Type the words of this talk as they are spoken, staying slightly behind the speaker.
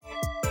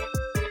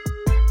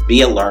be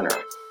a learner.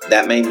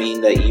 That may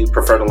mean that you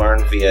prefer to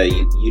learn via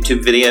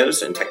YouTube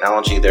videos. In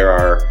technology, there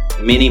are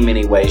many,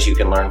 many ways you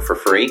can learn for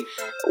free.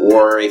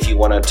 Or if you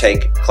want to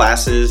take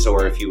classes,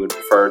 or if you would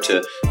prefer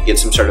to get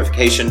some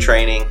certification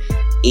training,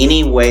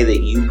 any way that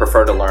you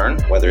prefer to learn,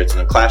 whether it's in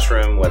a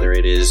classroom, whether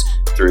it is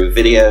through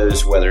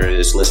videos, whether it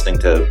is listening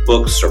to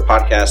books or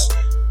podcasts,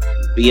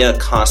 be a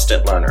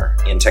constant learner.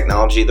 In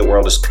technology, the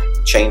world is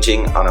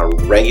changing on a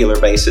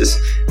regular basis.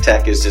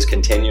 Tech is just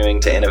continuing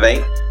to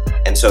innovate.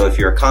 And so if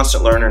you're a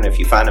constant learner and if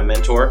you find a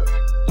mentor,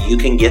 you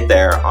can get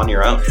there on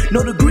your own.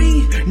 No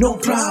degree, no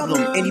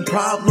problem. Any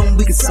problem,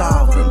 we can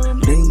solve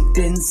them. LinkedIn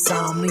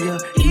insomnia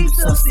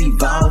keeps us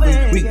evolving.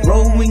 We're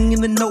growing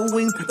in the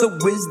knowing, the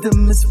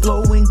wisdom is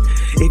flowing.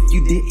 If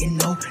you didn't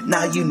know,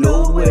 now you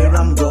know where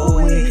I'm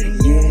going.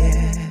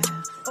 Yeah.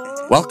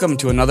 Welcome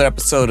to another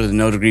episode of the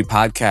No Degree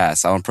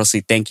Podcast. I want to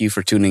personally thank you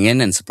for tuning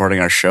in and supporting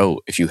our show.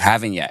 If you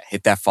haven't yet,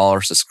 hit that follow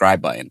or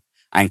subscribe button.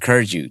 I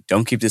encourage you,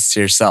 don't keep this to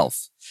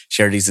yourself.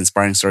 Share these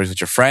inspiring stories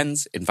with your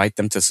friends, invite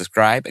them to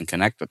subscribe, and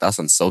connect with us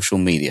on social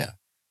media.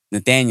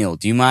 Nathaniel,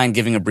 do you mind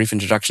giving a brief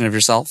introduction of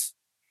yourself?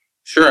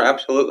 Sure,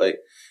 absolutely.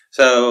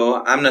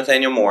 So I'm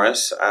Nathaniel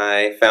Morris.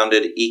 I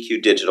founded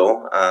EQ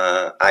Digital.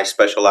 I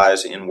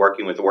specialize in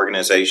working with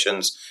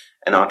organizations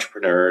and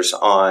entrepreneurs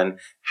on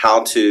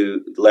how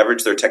to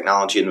leverage their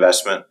technology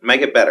investment,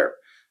 make it better.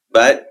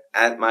 But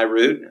at my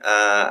root,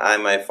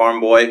 I'm a farm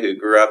boy who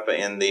grew up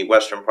in the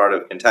western part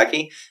of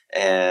Kentucky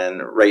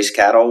and raised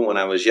cattle when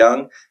I was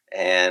young.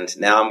 And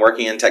now I'm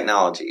working in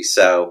technology.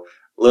 So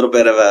a little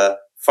bit of a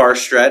far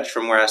stretch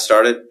from where I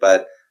started,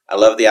 but I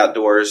love the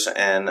outdoors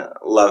and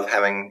love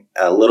having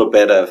a little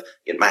bit of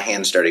getting my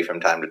hands dirty from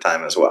time to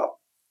time as well.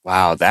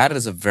 Wow, that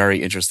is a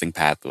very interesting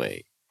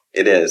pathway.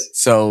 It is.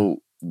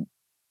 So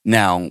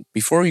now,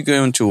 before we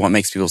go into what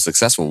makes people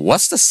successful,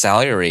 what's the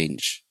salary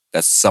range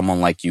that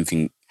someone like you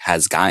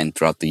has gotten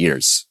throughout the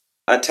years?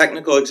 A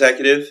technical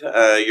executive,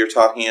 you're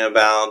talking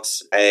about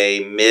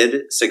a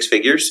mid six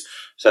figures.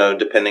 So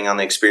depending on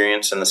the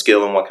experience and the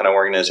skill and what kind of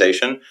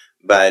organization,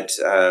 but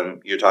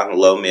you're talking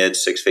low, mid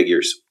six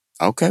figures.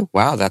 Okay,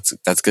 wow,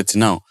 that's good to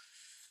know.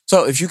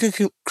 So if you could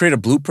create a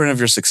blueprint of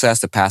your success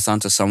to pass on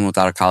to someone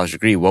without a college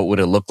degree, what would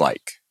it look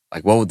like?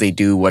 Like, what would they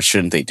do? What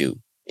shouldn't they do?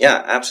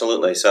 Yeah,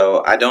 absolutely.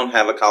 So I don't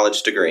have a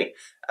college degree.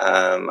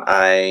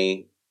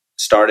 I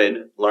started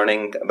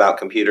learning about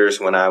computers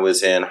when I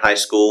was in high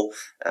school.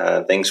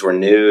 Things were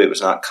new. It was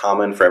not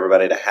common for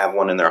everybody to have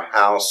one in their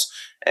house.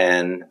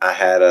 And I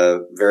had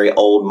a very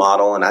old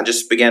model, and I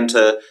just began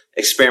to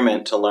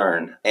experiment to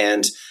learn.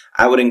 And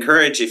I would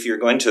encourage, if you're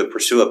going to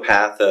pursue a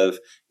path of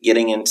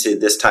getting into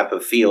this type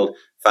of field,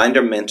 find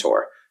a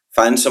mentor.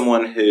 Find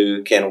someone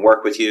who can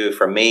work with you.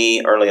 For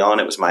me, early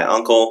on, it was my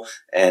uncle,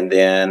 and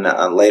then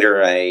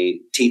later a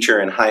teacher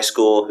in high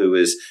school who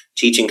was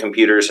teaching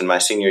computers in my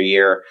senior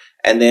year.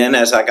 And then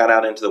as I got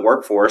out into the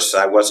workforce,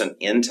 I wasn't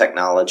in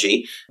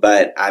technology,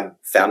 but I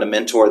found a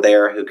mentor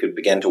there who could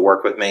begin to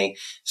work with me.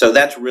 So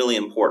that's really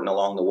important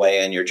along the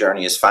way in your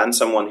journey, is find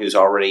someone who's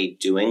already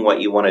doing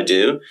what you want to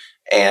do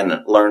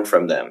and learn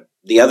from them.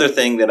 The other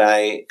thing that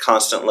I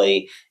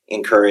constantly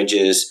encourage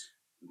is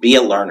be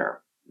a learner.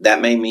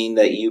 That may mean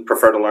that you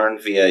prefer to learn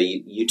via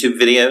YouTube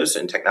videos.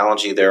 In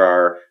technology, there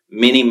are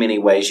many, many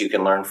ways you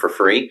can learn for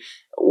free.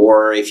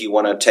 Or if you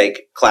want to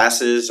take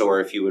classes, or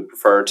if you would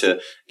prefer to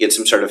get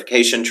some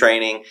certification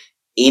training,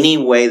 any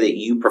way that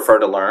you prefer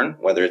to learn,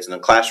 whether it's in a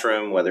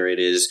classroom, whether it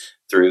is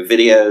through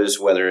videos,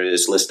 whether it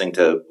is listening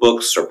to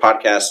books or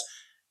podcasts,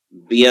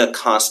 be a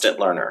constant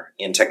learner.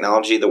 In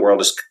technology, the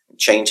world is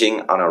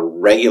changing on a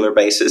regular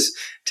basis.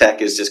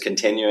 Tech is just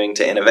continuing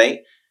to innovate.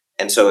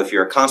 And so if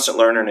you're a constant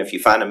learner and if you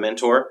find a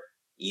mentor,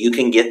 you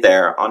can get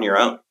there on your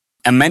own.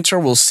 A mentor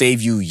will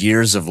save you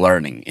years of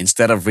learning.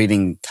 Instead of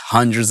reading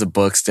hundreds of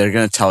books, they're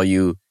going to tell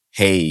you,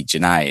 hey,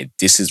 Janai,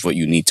 this is what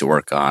you need to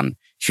work on.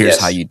 Here's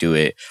how you do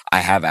it. I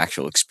have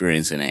actual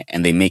experience in it.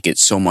 And they make it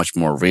so much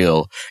more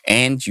real.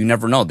 And you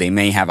never know. They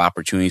may have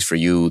opportunities for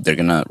you. They're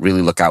going to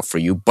really look out for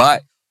you.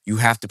 But you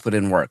have to put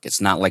in work.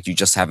 It's not like you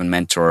just have a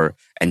mentor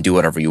and do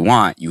whatever you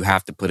want. You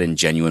have to put in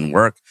genuine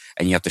work,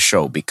 and you have to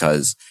show,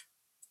 because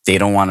they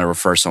don't want to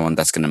refer someone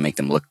that's going to make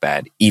them look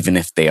bad, even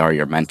if they are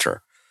your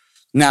mentor.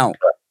 Now,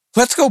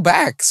 let's go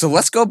back. So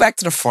let's go back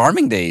to the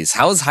farming days.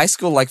 How was high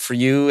school like for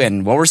you,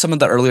 and what were some of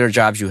the earlier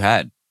jobs you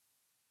had?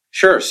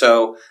 Sure.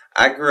 So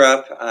I grew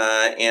up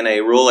in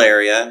a rural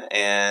area,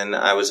 and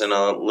I was in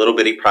a little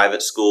bitty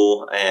private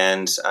school,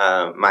 and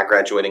my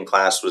graduating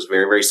class was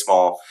very, very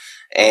small.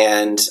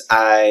 And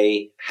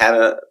I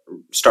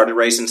started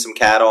raising some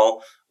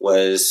cattle,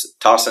 was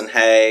tossing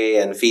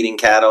hay and feeding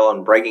cattle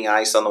and breaking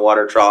ice on the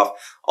water trough,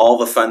 all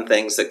the fun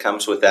things that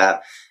comes with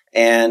that.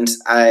 And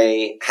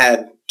I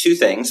had two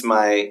things.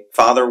 My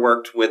father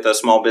worked with a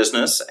small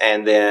business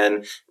and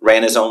then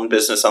ran his own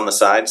business on the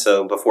side.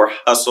 So before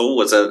hustle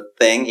was a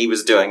thing, he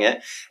was doing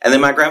it. And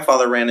then my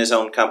grandfather ran his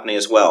own company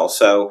as well.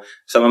 So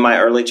some of my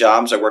early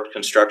jobs, I worked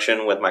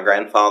construction with my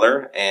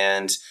grandfather,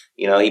 and,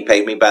 he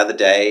paid me by the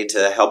day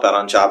to help out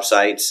on job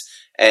sites.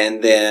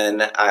 And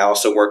then I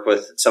also worked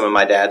with some of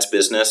my dad's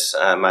business.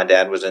 My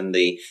dad was in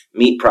the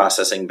meat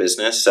processing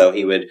business, so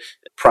he would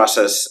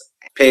process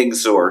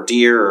pigs or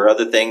deer or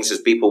other things as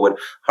people would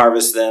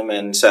harvest them.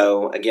 And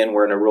so, again,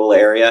 we're in a rural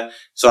area.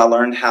 So I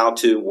learned how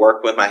to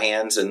work with my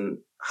hands and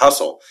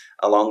hustle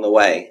along the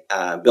way.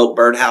 Built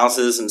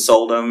birdhouses and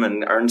sold them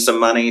and earned some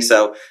money.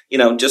 So,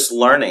 just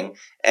learning.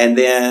 And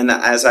then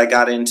as I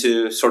got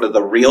into sort of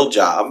the real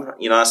job,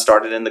 I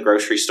started in the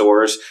grocery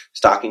stores,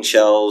 stocking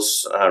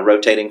shelves,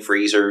 rotating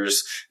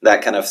freezers,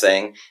 that kind of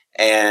thing.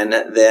 And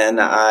then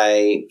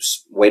I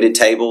waited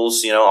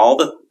tables, all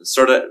the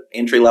sort of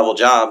entry level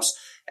jobs.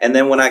 And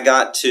then when I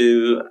got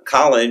to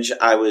college,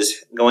 I was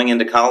going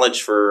into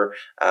college for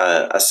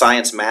a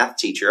science math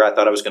teacher. I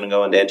thought I was going to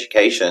go into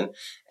education.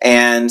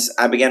 And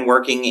I began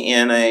working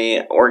in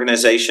an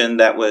organization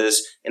that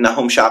was in the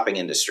home shopping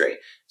industry.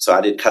 So I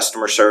did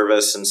customer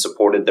service and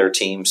supported their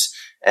teams.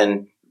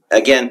 And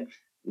again,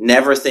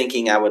 never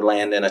thinking I would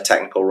land in a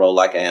technical role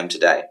like I am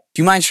today.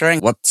 Do you mind sharing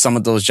what some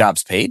of those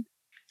jobs paid?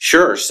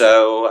 Sure.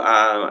 So,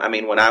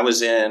 when I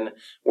was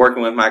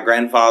working with my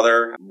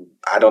grandfather,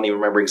 I don't even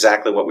remember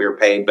exactly what we were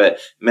paid, but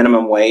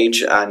minimum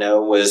wage, I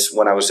know, was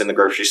when I was in the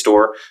grocery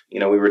store. We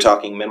were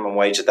talking minimum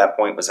wage at that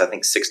point was, I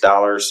think, $6,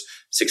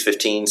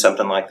 $6.15,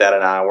 something like that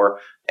an hour.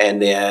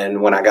 And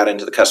then when I got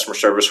into the customer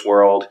service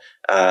world,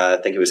 I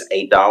think it was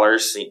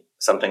 $8,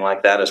 something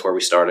like that is where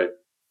we started.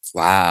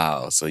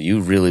 Wow. So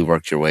you really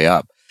worked your way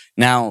up.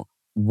 Now,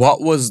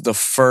 what was the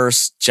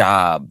first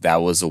job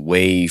that was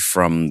away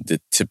from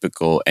the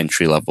typical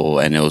entry level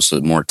and it was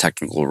a more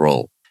technical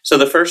role? So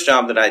the first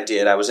job that I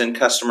did, I was in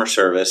customer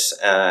service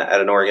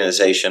at an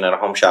organization, at a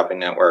home shopping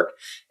network.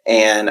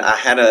 And I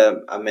had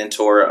a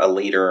mentor, a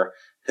leader,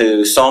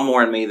 who saw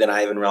more in me than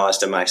I even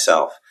realized in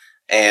myself.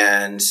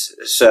 And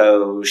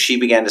so she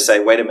began to say,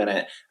 wait a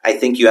minute, I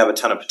think you have a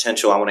ton of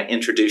potential. I want to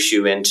introduce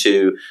you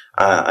into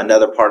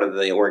another part of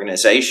the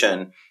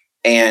organization.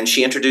 And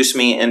she introduced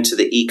me into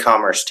the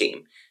e-commerce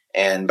team.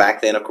 And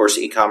back then, of course,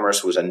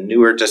 e-commerce was a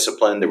newer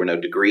discipline. There were no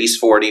degrees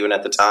for it even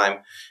at the time.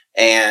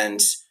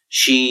 And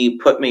she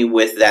put me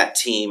with that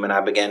team, and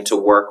I began to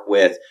work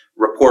with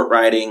report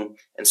writing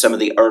and some of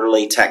the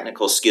early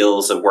technical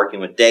skills of working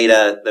with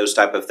data, those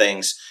type of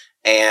things.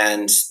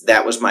 And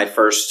that was my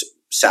first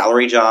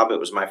salary job. It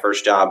was my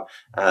first job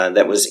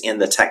that was in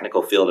the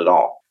technical field at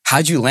all.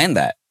 How'd you land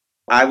that?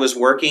 I was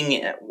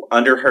working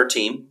under her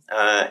team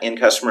in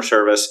customer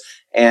service,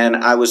 and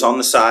I was on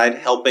the side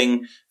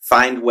helping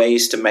find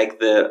ways to make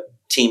the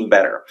team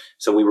better.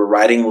 So we were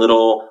writing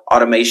little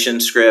automation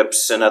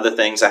scripts and other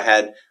things. I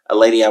had a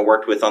lady I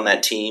worked with on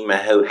that team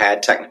who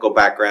had technical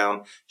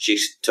background. She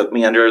took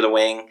me under the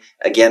wing,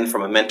 again,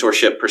 from a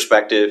mentorship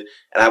perspective,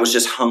 and I was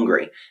just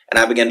hungry. And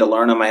I began to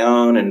learn on my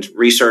own and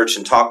research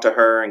and talk to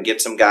her and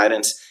get some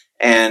guidance.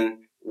 And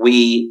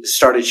we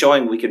started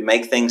showing we could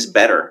make things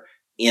better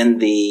in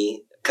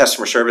the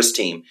customer service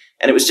team.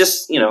 And it was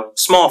just,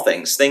 small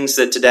things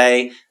that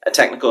today a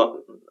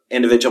technical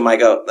individual might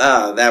go,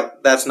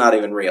 that's not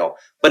even real.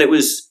 But it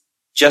was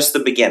just the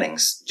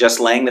beginnings, just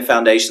laying the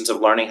foundations of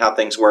learning how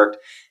things worked.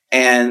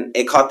 And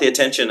it caught the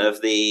attention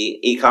of the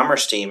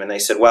e-commerce team. And they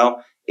said,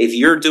 well, if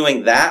you're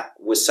doing that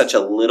with such a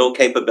little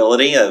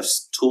capability of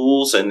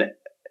tools and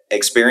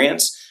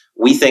experience,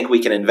 we think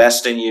we can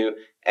invest in you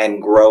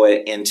and grow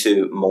it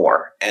into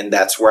more. And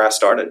that's where I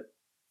started.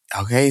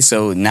 Okay,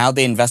 so now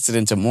they invested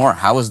into more.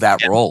 How was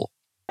that role?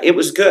 It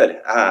was good.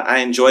 I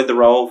enjoyed the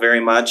role very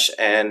much,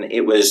 and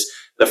it was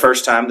the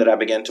first time that I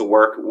began to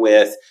work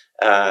with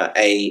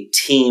a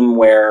team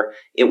where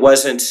it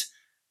wasn't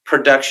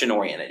production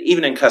oriented.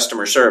 Even in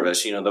customer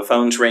service, the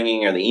phone's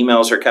ringing or the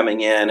emails are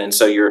coming in, and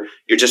so you're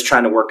just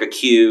trying to work a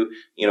queue,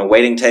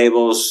 waiting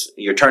tables,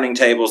 you're turning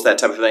tables, that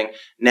type of thing.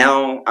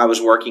 Now I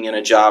was working in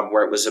a job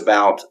where it was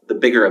about the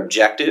bigger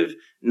objective,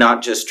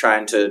 not just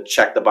trying to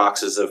check the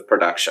boxes of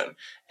production.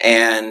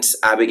 And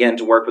I began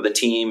to work with a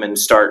team and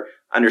start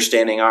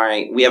understanding, all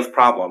right, we have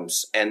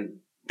problems, and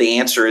the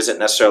answer isn't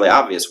necessarily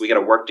obvious. We got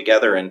to work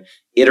together and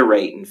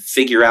iterate and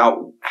figure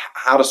out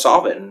how to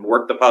solve it and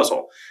work the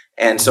puzzle.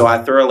 And so I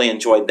thoroughly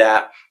enjoyed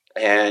that.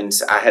 And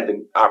I had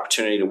the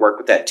opportunity to work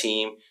with that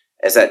team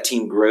as that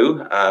team grew.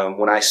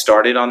 When I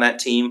started on that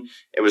team,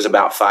 it was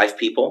about 5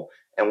 people.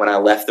 And when I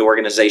left the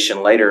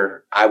organization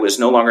later, I was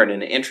no longer in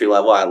an entry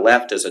level. I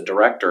left as a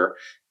director,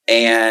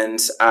 and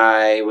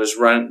I was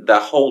running the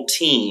whole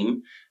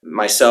team.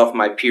 Myself,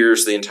 my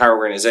peers, the entire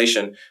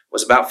organization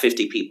was about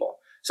 50 people.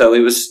 So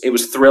it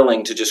was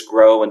thrilling to just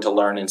grow and to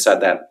learn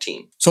inside that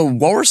team. So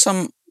what were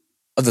some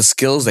of the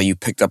skills that you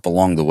picked up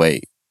along the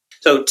way?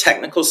 So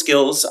technical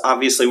skills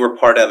obviously were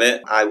part of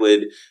it. I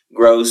would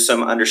grow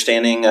some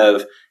understanding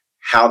of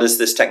how does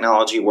this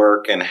technology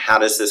work and how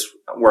does this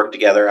work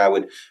together. I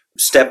would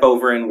step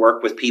over and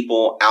work with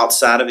people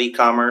outside of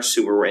e-commerce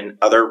who were in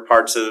other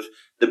parts of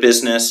the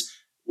business,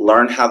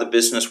 learn how the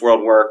business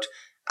world worked.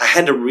 I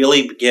had to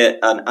really get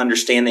an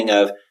understanding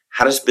of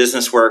how does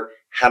business work?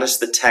 How does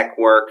the tech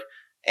work?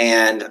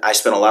 And I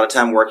spent a lot of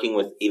time working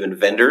with even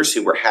vendors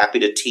who were happy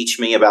to teach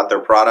me about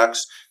their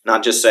products,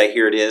 not just say,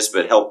 here it is,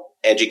 but help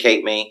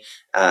educate me,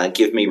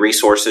 give me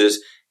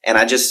resources. And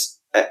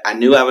I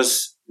knew I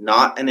was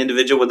not an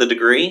individual with a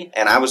degree,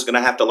 and I was going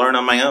to have to learn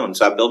on my own.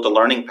 So I built a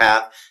learning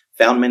path,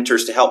 found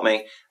mentors to help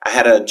me. I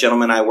had a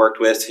gentleman I worked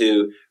with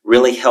who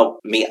really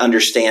helped me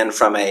understand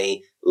from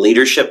a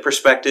leadership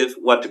perspective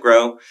what to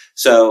grow.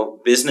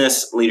 So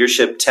business,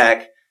 leadership,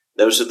 tech,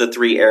 those are the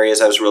three areas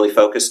I was really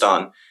focused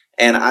on.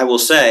 And I will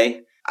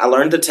say, I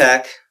learned the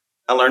tech.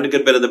 I learned a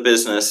good bit of the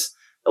business.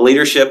 The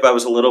leadership, I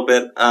was a little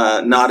bit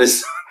not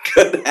as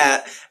good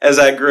at as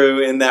I grew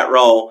in that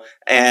role.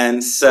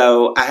 And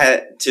so I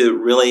had to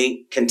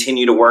really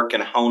continue to work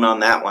and hone on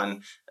that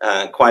one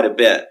quite a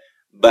bit.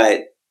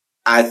 But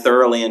I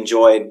thoroughly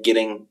enjoyed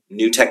getting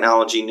new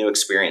technology, new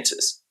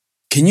experiences.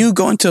 Can you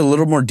go into a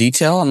little more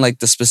detail on like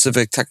the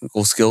specific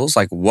technical skills?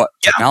 Like what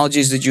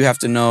technologies did you have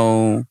to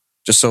know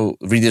just so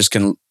readers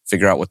can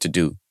figure out what to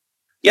do?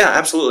 Yeah,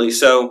 absolutely.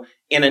 So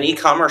in an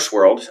e-commerce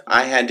world,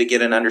 I had to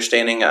get an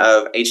understanding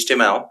of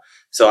HTML.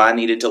 So I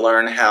needed to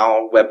learn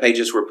how web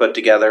pages were put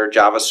together,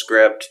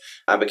 JavaScript.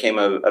 I became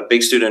a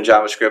big student in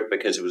JavaScript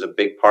because it was a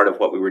big part of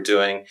what we were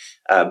doing.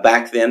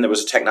 Back then, there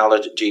was a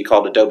technology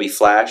called Adobe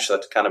Flash.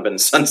 That's kind of been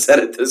sunset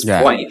at this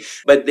point.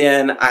 But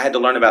then I had to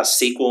learn about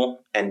SQL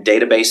and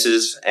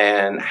databases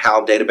and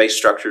how database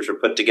structures are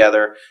put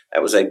together.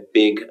 That was a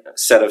big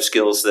set of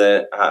skills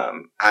that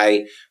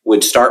I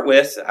would start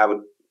with. I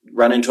would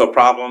run into a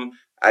problem.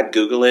 I'd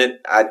Google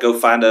it. I'd go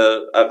find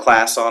a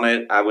class on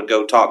it. I would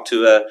go talk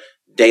to a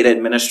data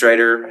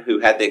administrator who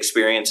had the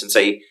experience and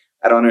say,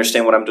 I don't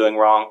understand what I'm doing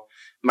wrong.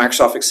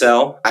 Microsoft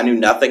Excel. I knew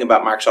nothing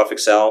about Microsoft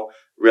Excel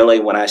really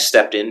when I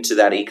stepped into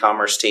that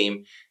e-commerce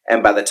team.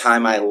 And by the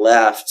time I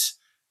left,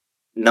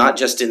 not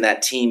just in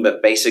that team,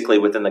 but basically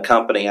within the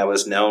company, I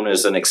was known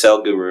as an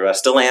Excel guru. I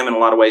still am in a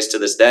lot of ways to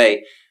this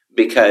day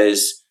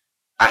because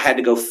I had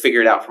to go figure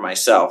it out for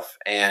myself.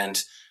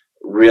 And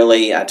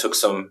really, I took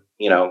some,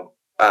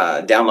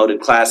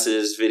 downloaded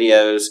classes,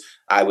 videos.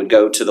 I would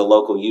go to the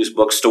local used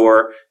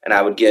bookstore and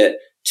I would get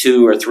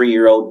 2 or 3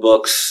 year old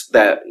books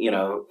that,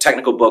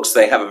 technical books,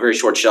 they have a very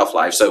short shelf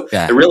life. So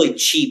they're really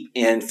cheap.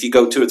 And if you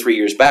go 2 or 3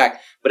 years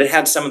back, but it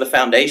had some of the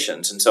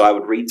foundations. And so I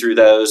would read through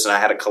those and I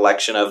had a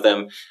collection of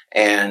them.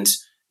 And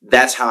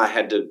that's how I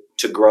had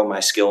to grow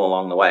my skill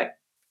along the way.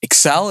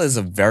 Excel is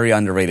a very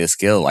underrated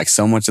skill. Like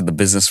so much of the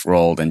business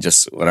world and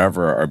just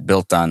whatever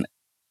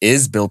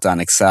is built on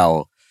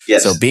Excel.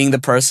 Yes. So being the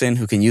person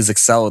who can use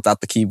Excel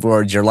without the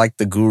keyboard, you're like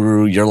the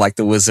guru, you're like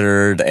the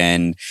wizard,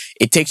 and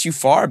it takes you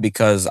far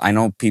because I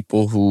know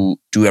people who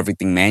do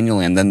everything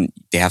manually and then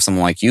they have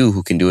someone like you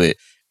who can do it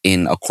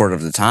in a quarter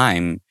of the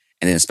time.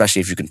 And then especially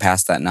if you can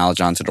pass that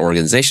knowledge on to the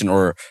organization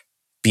or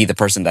be the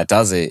person that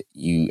does it,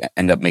 you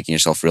end up making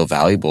yourself real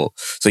valuable.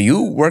 So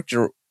you worked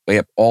your way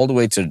up all the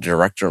way to the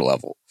director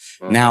level.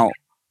 Mm-hmm. Now,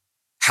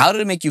 how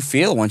did it make you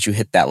feel once you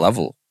hit that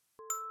level?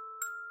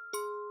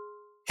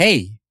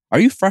 Hey, are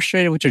you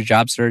frustrated with your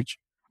job search?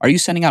 Are you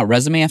sending out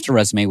resume after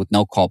resume with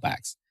no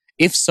callbacks?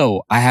 If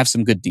so, I have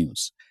some good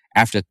news.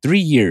 After 3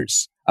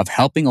 years of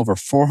helping over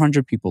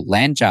 400 people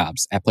land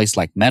jobs at places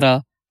like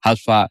Meta,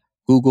 HubSpot,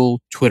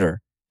 Google,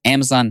 Twitter,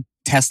 Amazon,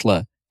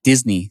 Tesla,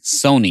 Disney,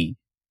 Sony,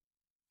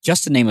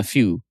 just to name a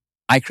few,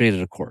 I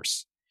created a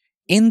course.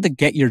 In the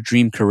Get Your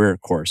Dream Career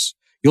course,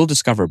 you'll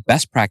discover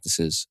best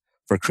practices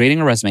for creating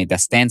a resume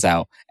that stands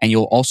out, and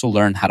you'll also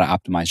learn how to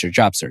optimize your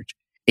job search.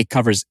 It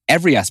covers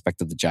every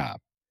aspect of the job,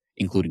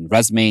 including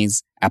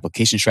resumes,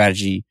 application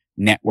strategy,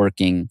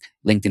 networking,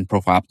 LinkedIn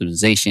profile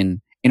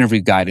optimization,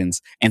 interview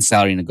guidance, and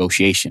salary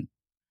negotiation.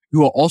 You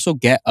will also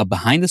get a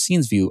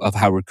behind-the-scenes view of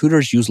how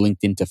recruiters use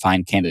LinkedIn to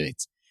find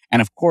candidates.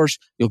 And of course,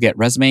 you'll get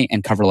resume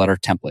and cover letter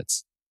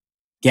templates.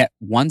 Get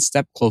one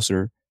step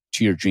closer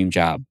to your dream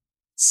job.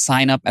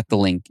 Sign up at the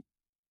link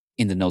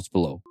in the notes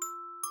below.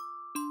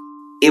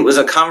 It was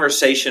a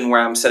conversation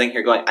where I'm sitting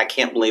here going, I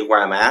can't believe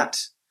where I'm at.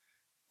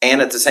 And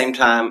at the same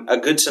time, a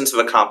good sense of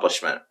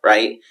accomplishment,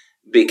 right?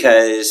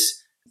 Because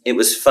it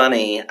was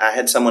funny. I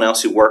had someone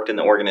else who worked in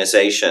the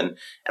organization,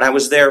 and I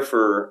was there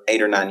for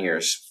 8 or 9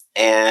 years.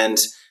 And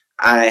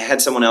I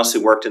had someone else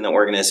who worked in the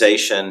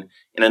organization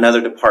in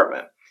another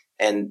department.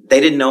 And they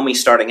didn't know me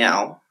starting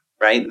out,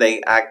 right?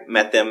 I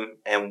met them,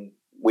 and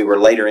we were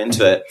later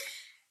into it.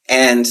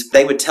 And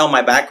they would tell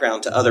my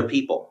background to other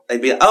people.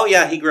 They'd be, oh,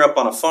 yeah, he grew up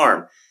on a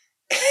farm.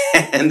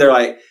 And they're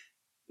like,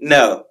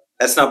 no,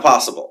 that's not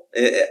possible.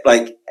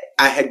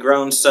 I had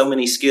grown so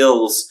many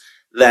skills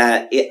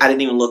that I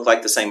didn't even look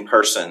like the same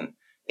person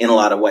in a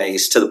lot of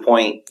ways, to the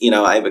point,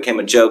 I became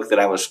a joke that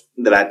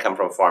I'd come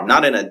from a farm,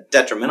 not in a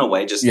detrimental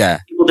way, just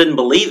people didn't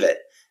believe it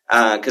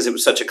because it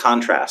was such a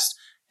contrast.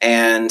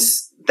 And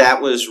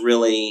that was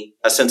really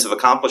a sense of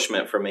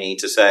accomplishment for me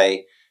to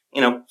say,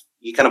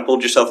 you kind of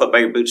pulled yourself up by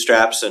your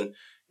bootstraps. And,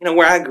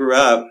 where I grew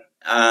up,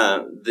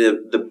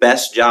 the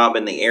best job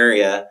in the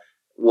area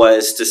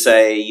was to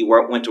say you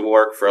went to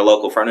work for a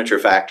local furniture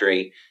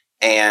factory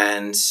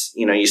and,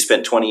 you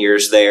spent 20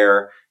 years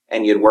there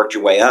and you'd worked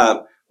your way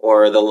up,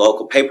 or the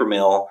local paper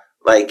mill.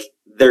 Like,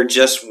 there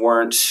just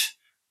weren't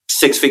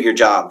six-figure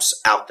jobs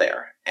out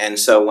there. And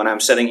so when I'm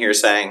sitting here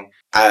saying,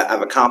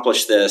 I've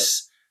accomplished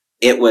this,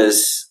 it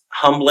was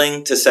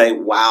humbling to say,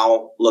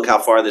 wow, look how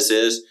far this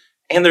is.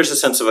 And there's a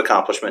sense of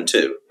accomplishment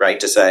too, right?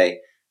 To say,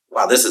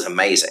 wow, this is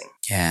amazing.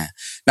 Yeah.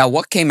 Now,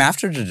 what came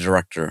after the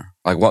director?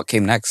 Like, what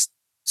came next?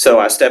 So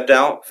I stepped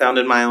out,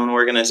 founded my own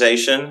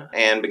organization,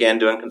 and began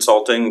doing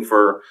consulting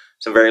for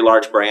some very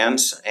large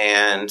brands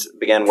and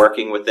began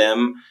working with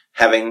them,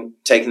 having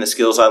taken the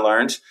skills I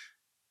learned.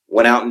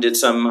 Went out and did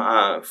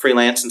some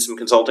freelance and some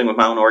consulting with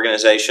my own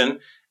organization,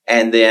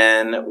 and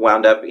then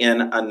wound up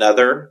in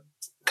another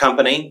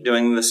company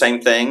doing the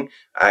same thing.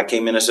 I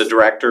came in as a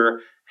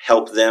director,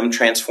 helped them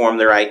transform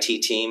their IT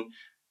team.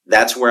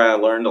 That's where I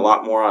learned a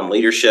lot more on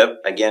leadership.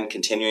 Again,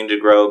 continuing to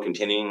grow,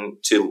 continuing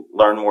to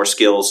learn more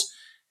skills.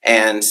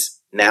 And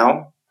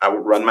now I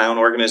run my own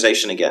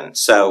organization again.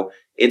 So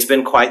it's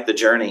been quite the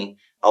journey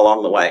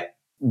along the way.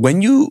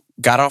 When you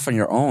got off on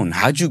your own,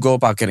 how'd you go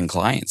about getting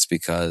clients?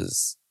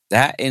 Because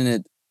that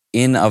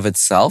in of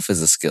itself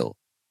is a skill.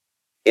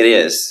 It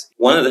is.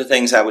 One of the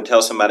things I would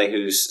tell somebody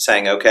who's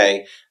saying,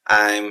 okay,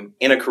 I'm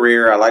in a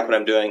career, I like what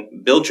I'm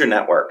doing, build your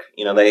network.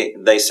 You know,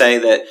 they say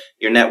that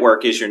your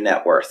network is your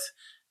net worth.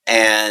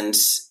 And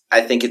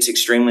I think it's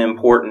extremely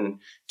important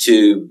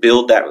to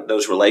build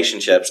those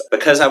relationships.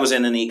 Because I was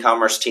in an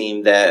e-commerce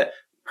team that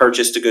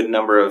purchased a good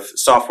number of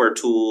software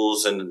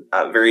tools and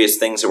various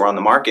things that were on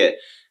the market,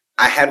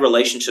 I had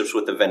relationships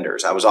with the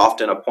vendors. I was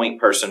often a point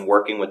person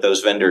working with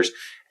those vendors.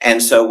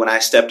 And so when I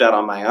stepped out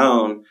on my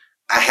own,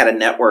 I had a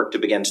network to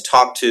begin to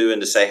talk to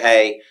and to say,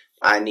 hey,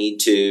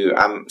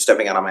 I'm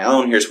stepping out on my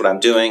own. Here's what I'm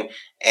doing.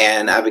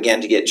 And I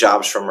began to get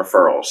jobs from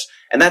referrals.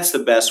 And that's the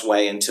best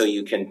way until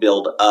you can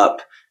build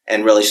up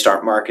and really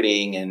start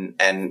marketing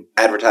and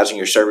advertising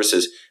your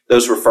services.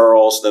 Those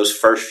referrals, those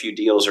first few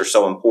deals are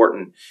so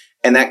important.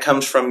 And that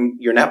comes from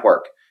your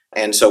network.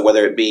 And so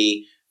whether it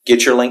be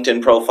get your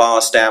LinkedIn profile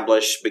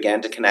established,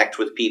 begin to connect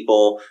with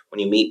people. When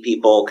you meet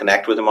people,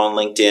 connect with them on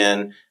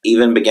LinkedIn,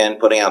 even begin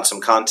putting out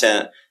some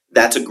content.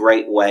 That's a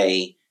great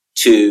way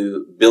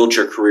to build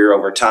your career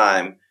over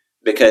time,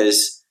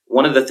 because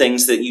one of the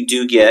things that you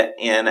do get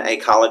in a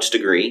college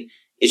degree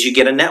is you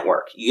get a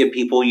network. You get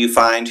people you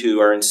find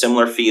who are in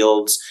similar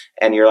fields,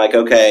 and you're like,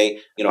 okay,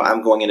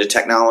 I'm going into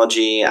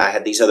technology. I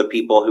had these other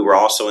people who were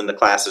also in the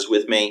classes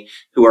with me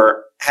who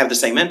have the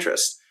same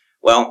interest.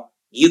 Well,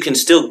 you can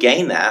still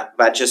gain that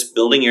by just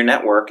building your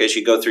network as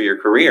you go through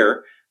your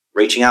career,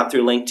 reaching out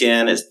through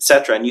LinkedIn, et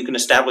cetera, and you can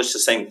establish the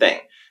same thing.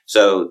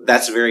 So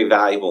that's very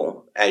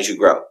valuable as you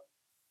grow.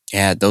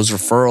 Yeah, those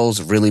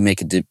referrals really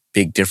make a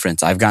big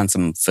difference. I've gotten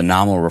some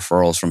phenomenal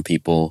referrals from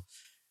people,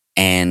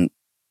 and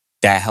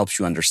that helps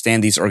you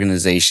understand these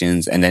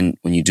organizations. And then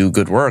when you do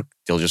good work,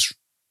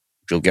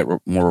 you'll get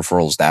more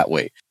referrals that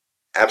way.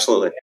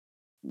 Absolutely.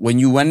 When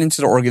you went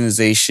into the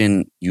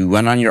organization, you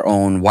went on your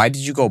own. Why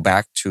did you go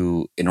back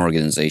to an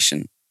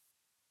organization?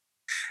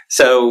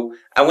 So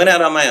I went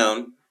out on my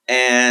own,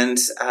 and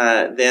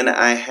then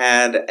I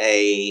had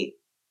a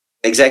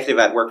executive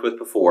I'd worked with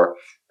before,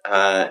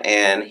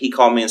 and he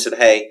called me and said,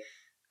 hey,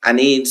 I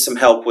need some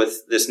help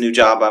with this new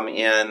job I'm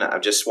in.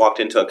 I've just walked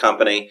into a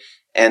company.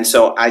 And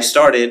so I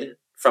started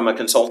from a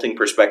consulting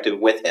perspective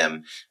with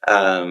him.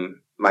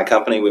 My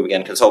company, we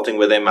began consulting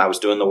with him. I was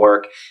doing the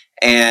work.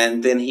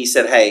 And then he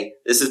said, hey,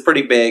 this is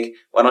pretty big.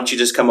 Why don't you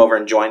just come over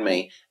and join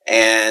me?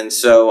 And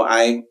so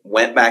I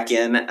went back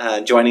in,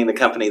 joining the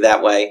company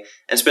that way,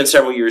 and spent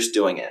several years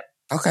doing it.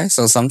 Okay,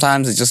 so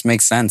sometimes it just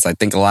makes sense. I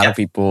think a lot of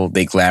people,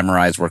 they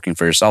glamorize working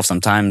for yourself.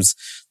 Sometimes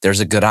there's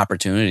a good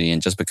opportunity,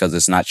 and just because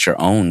it's not your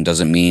own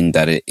doesn't mean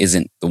that it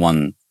isn't the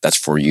one that's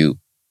for you.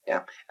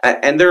 Yeah,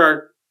 and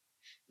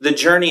the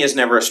journey is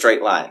never a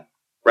straight line,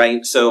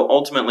 right? So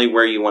ultimately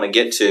where you want to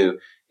get to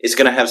is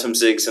going to have some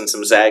zigs and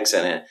some zags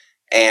in it.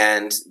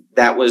 And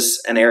that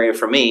was an area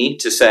for me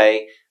to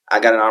say, I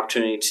got an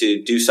opportunity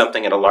to do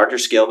something at a larger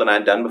scale than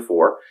I'd done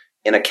before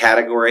in a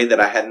category that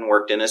I hadn't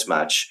worked in as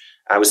much.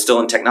 I was still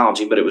in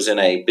technology, but it was in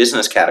a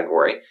business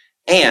category.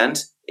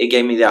 And it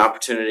gave me the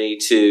opportunity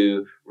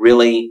to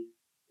really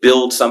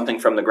build something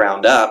from the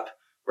ground up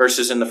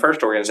versus in the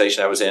first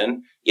organization I was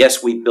in.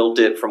 Yes, we built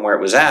it from where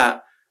it was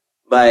at,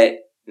 but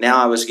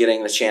now I was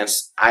getting the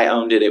chance. I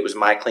owned it. It was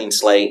my clean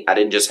slate. I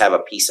didn't just have a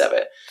piece of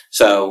it.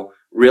 So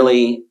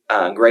really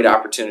great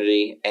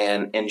opportunity,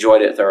 and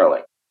enjoyed it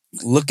thoroughly.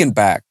 Looking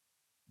back,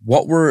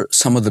 what were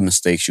some of the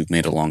mistakes you've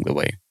made along the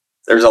way?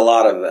 There's a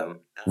lot of them.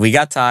 We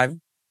got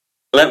time.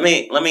 Let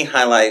me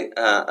highlight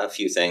a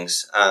few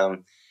things.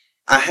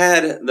 I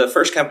had the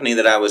first company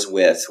that I was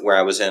with, where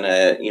I was in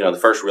the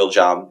first real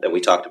job that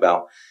we talked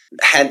about,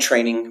 had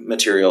training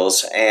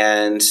materials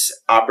and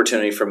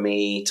opportunity for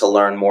me to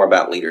learn more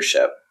about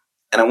leadership.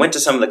 And I went to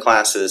some of the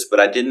classes, but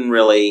I didn't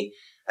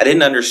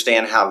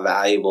understand how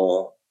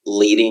valuable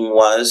leading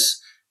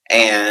was.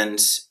 And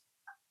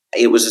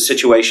it was a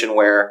situation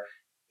where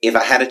if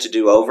I had it to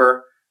do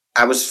over,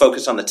 I was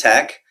focused on the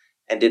tech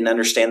and didn't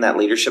understand that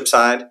leadership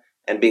side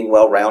and being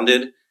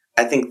well-rounded.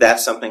 I think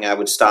that's something I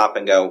would stop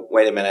and go,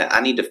 wait a minute,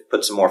 I need to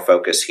put some more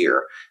focus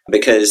here,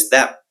 because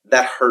that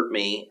that hurt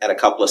me at a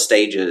couple of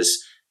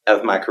stages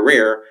of my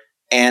career.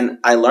 And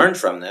I learned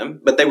from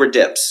them, but they were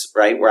dips,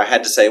 right? Where I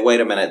had to say, wait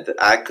a minute,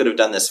 I could have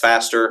done this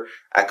faster.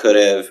 I could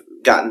have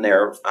gotten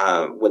there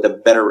with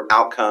a better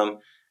outcome.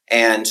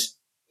 And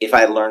if I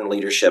had learned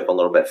leadership a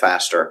little bit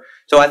faster.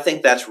 So I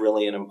think that's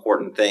really an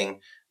important thing.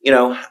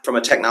 From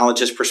a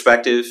technologist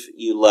perspective,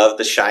 you love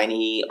the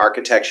shiny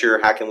architecture.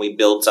 How can we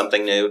build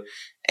something new?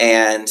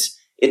 And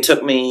it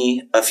took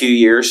me a few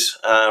years,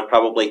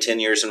 probably 10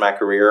 years in my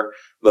career,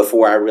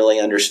 before I really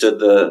understood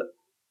the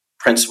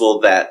principle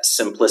that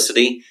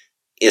simplicity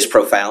is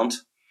profound.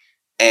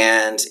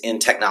 And in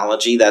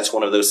technology, that's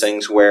one of those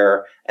things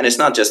where, and it's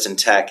not just in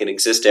tech, it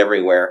exists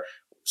everywhere.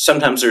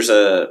 Sometimes there's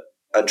a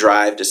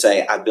drive to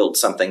say, I built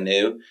something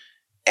new.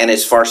 And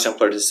it's far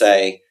simpler to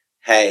say,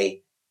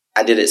 hey,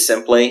 I did it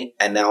simply,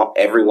 and now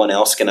everyone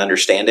else can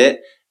understand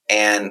it.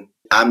 And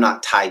I'm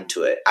not tied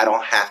to it. I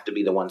don't have to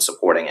be the one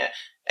supporting it.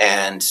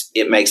 And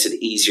it makes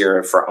it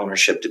easier for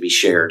ownership to be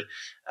shared.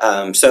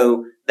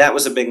 So that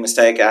was a big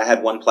mistake. I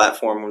had one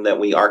platform that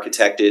we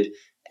architected,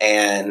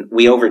 and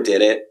we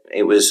overdid it.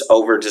 It was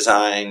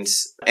over-designed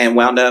and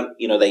wound up,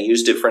 they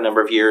used it for a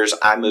number of years.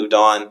 I moved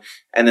on,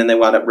 and then they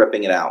wound up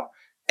ripping it out.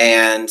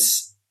 And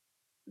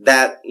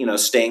that,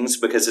 stings,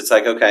 because it's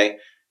like, okay,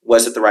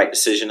 was it the right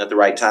decision at the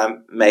right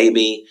time?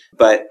 Maybe,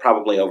 but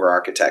probably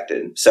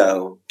over-architected.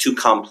 So too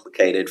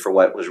complicated for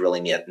what was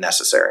really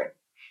necessary.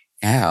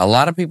 Yeah, a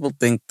lot of people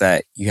think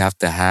that you have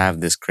to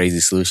have this crazy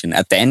solution.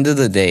 At the end of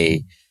the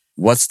day,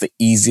 what's the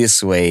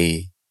easiest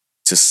way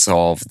to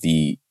solve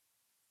the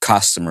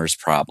customer's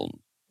problem?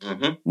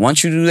 Mm-hmm.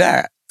 Once you do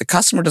that, the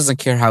customer doesn't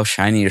care how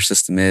shiny your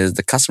system is.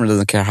 The customer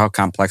doesn't care how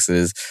complex it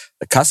is.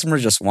 The customer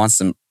just wants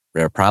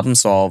their problem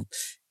solved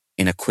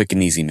in a quick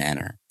and easy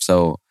manner.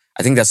 So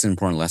I think that's an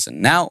important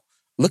lesson. Now,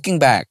 looking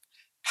back,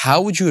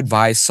 how would you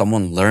advise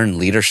someone learn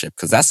leadership?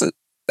 Because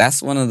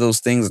that's one of those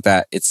things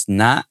that it's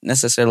not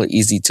necessarily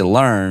easy to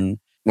learn.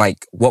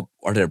 Like, what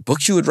are there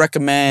books you would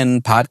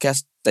recommend,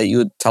 podcasts that you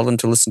would tell them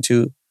to listen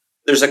to?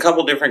 There's a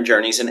couple different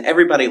journeys, and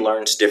everybody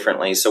learns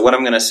differently. So what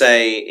I'm going to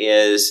say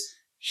is,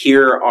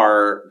 here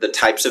are the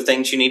types of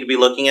things you need to be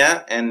looking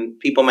at, and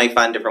people may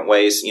find different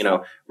ways,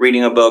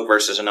 reading a book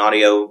versus an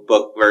audio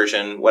book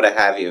version, what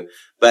have you.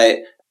 But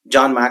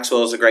John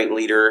Maxwell is a great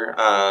leader,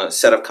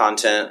 set of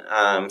content.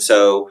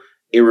 So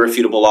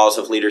Irrefutable Laws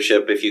of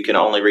Leadership, if you can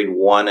only read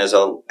one as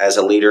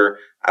a leader,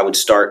 I would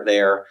start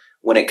there.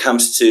 When it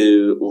comes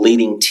to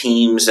leading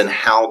teams and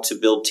how to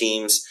build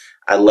teams,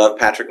 I love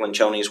Patrick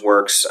Lencioni's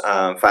works.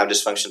 5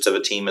 Dysfunctions of a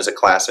Team is a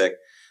classic.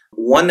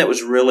 One that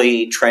was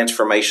really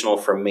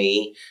transformational for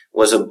me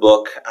was a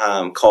book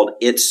called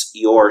It's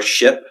Your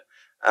Ship.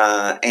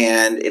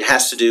 And it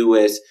has to do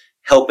with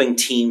helping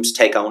teams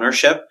take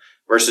ownership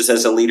versus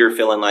as a leader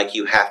feeling like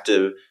you have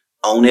to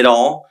own it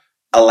all.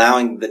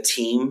 Allowing the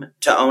team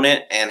to own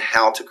it and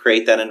how to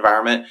create that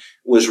environment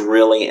was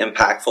really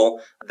impactful.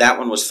 That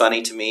one was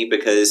funny to me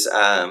because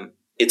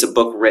it's a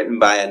book written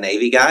by a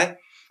Navy guy,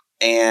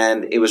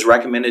 and it was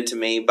recommended to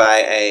me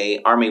by a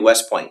Army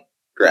West Point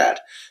grad.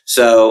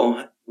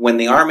 So when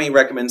the Army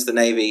recommends the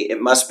Navy, it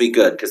must be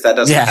good, because that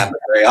doesn't happen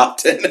very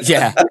often.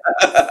 Yeah.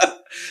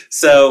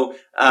 So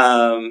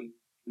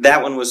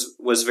that one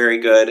was very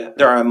good.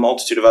 There are a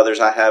multitude of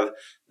others. I have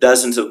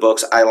dozens of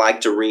books I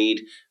like to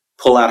read,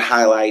 pull out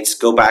highlights,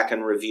 go back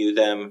and review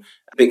them,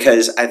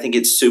 because I think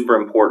it's super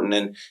important.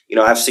 And,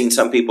 I've seen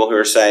some people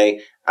who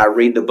say, I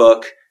read the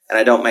book and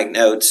I don't make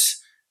notes.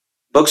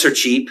 Books are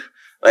cheap.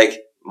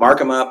 Like, mark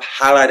them up,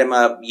 highlight them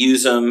up,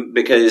 use them,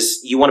 because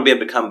you want to be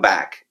able to come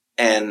back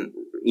and,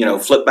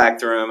 flip back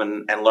through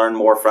them and learn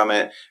more from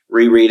it,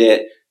 reread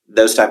it,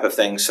 those type of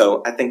things.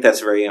 So I think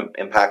that's very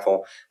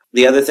impactful.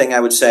 The other thing I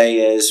would say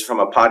is, from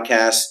a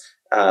podcast,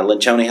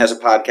 Lencioni has a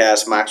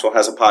podcast, Maxwell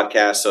has a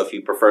podcast. So if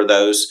you prefer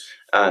those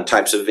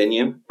types of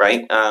venue,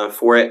 right,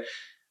 for it.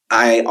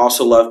 I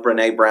also love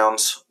Brené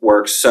Brown's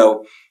works.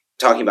 So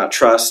talking about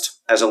trust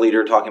as a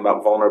leader, talking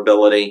about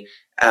vulnerability.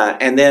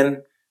 And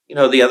then,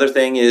 the other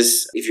thing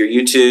is, if you're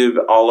YouTube,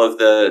 all of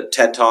the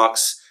TED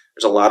Talks,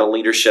 there's a lot of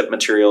leadership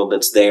material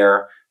that's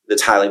there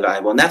that's highly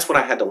valuable. And that's what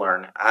I had to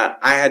learn.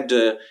 I had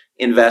to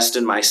invest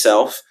in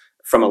myself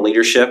from a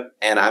leadership,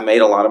 and I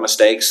made a lot of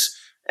mistakes,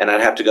 and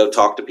I'd have to go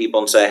talk to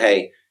people and say,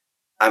 hey,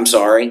 I'm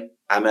sorry,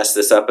 I messed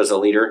this up as a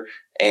leader,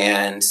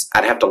 and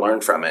I'd have to learn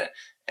from it.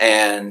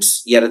 And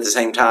yet at the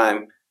same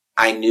time,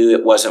 I knew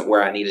it wasn't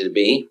where I needed to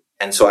be.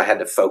 And so I had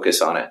to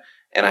focus on it.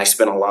 And I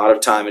spent a lot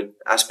of time.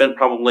 I spent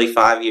probably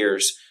 5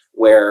 years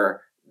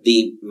where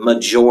the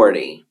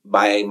majority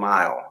by a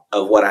mile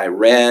of what I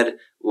read,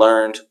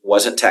 learned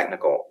wasn't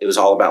technical. It was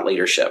all about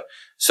leadership.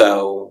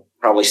 So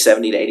probably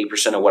 70 to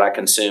 80% of what I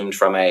consumed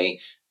from a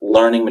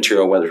learning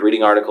material, whether it's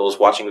reading articles,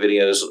 watching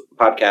videos,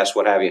 podcasts,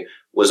 what have you,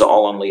 was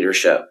all on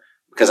leadership,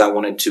 because I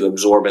wanted to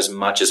absorb as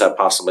much as I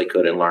possibly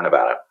could and learn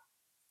about it.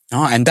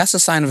 Oh, and that's a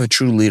sign of a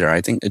true leader.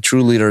 I think a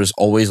true leader is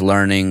always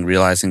learning,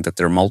 realizing that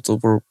there are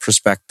multiple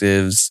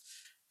perspectives,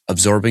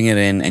 absorbing it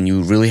in, and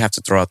you really have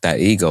to throw out that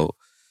ego.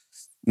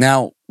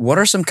 Now, what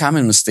are some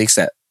common mistakes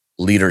that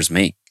leaders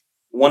make?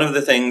 one of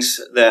the things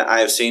that I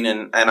have seen,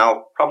 and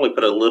I'll probably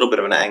put a little bit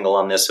of an angle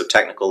on this of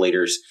technical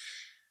leaders.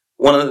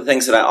 One of the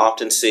things that I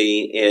often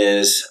see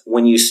is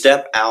when you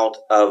step out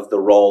of the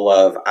role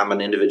of I'm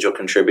an individual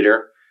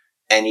contributor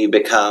and you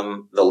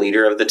become the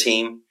leader of the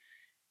team,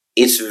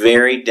 it's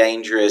very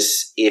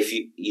dangerous if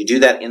you do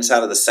that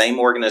inside of the same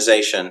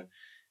organization,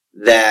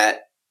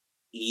 that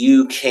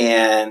you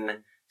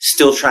can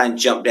still try and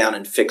jump down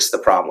and fix the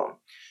problem.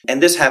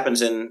 And this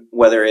happens in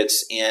whether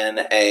it's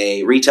in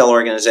a retail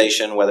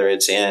organization, whether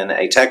it's in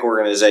a tech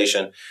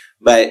organization.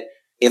 But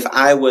if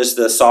I was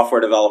the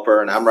software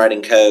developer and I'm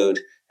writing code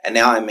and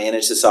now I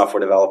manage the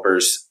software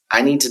developers,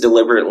 I need to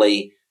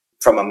deliberately,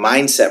 from a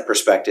mindset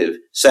perspective,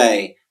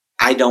 say,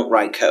 I don't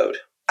write code.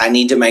 I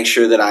need to make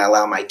sure that I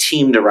allow my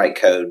team to write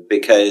code,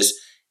 because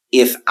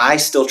if I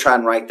still try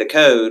and write the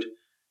code,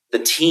 the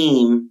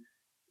team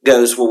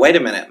goes, well, wait a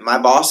minute, my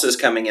boss is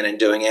coming in and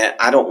doing it.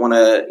 I don't want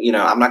to,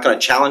 I'm not going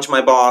to challenge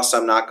my boss.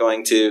 I'm not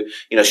going to,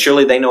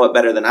 surely they know it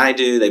better than I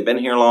do. They've been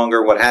here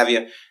longer, what have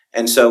you.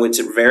 And so it's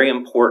very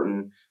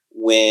important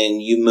when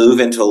you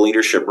move into a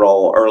leadership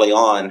role early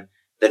on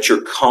that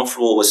you're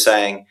comfortable with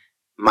saying,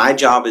 my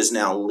job is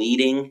now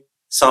leading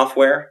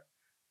software,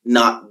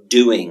 not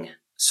doing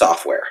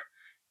software.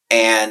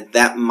 And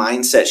that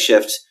mindset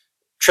shift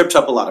trips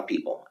up a lot of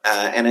people.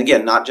 And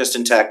again, not just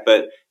in tech,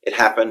 but it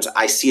happens.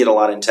 I see it a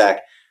lot in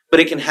tech, but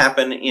it can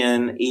happen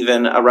in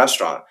even a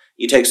restaurant.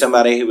 You take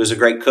somebody who was a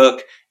great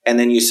cook and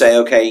then you say,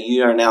 okay,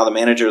 you are now the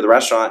manager of the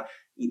restaurant.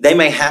 They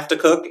may have to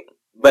cook,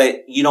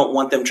 but you don't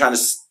want them trying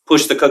to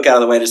push the cook out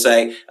of the way to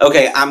say,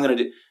 okay, I'm going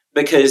to do,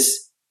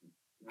 because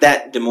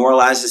that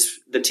demoralizes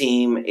the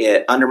team.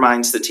 It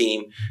undermines the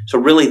team. So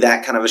really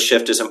that kind of a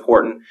shift is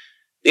important.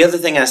 The other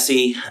thing I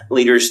see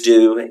leaders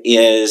do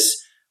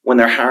is when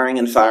they're hiring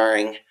and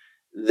firing,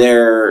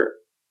 they're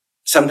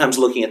sometimes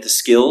looking at the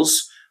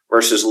skills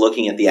versus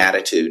looking at the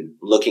attitude,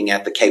 looking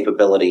at the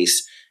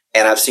capabilities.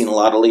 And I've seen a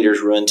lot of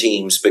leaders ruin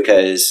teams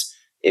because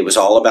it was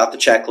all about the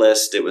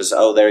checklist. It was,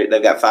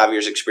 they've got 5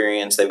 years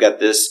experience. They've got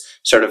this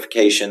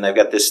certification. They've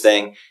got this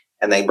thing.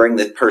 And they bring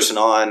the person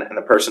on and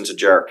the person's a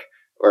jerk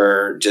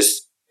or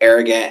just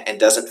arrogant and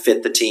doesn't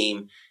fit the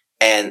team.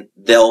 And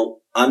they'll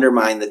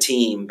undermine the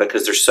team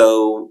because they're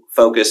so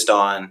focused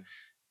on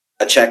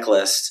a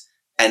checklist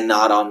and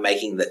not on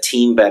making the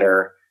team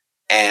better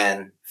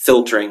and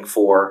filtering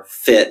for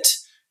fit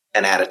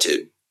and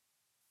attitude.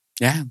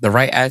 Yeah, the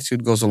right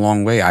attitude goes a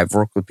long way. I've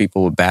worked with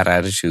people with bad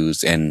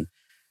attitudes, and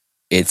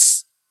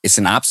it's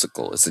an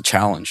obstacle. It's a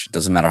challenge. It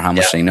doesn't matter how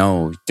much they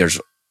know. There's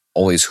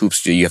always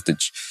hoops you have to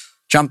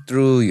jump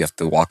through. You have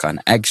to walk on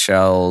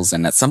eggshells,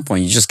 and at some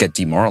point, you just get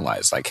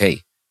demoralized. Like,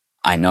 hey,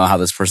 I know how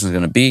this person's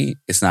going to be.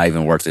 It's not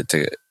even worth it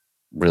to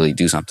really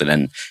do something,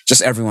 and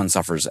just everyone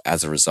suffers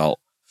as a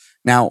result.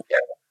 Now,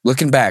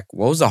 looking back,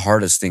 what was the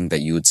hardest thing that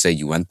you would say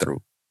you went through?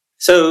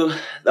 So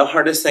the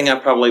hardest thing I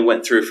probably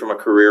went through from a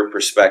career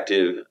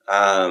perspective,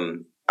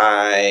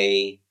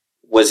 I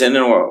was in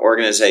an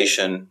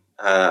organization,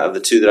 of the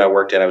two that I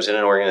worked at, I was in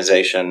an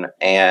organization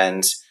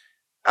and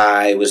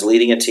I was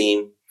leading a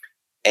team,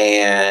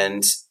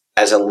 and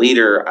as a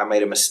leader, I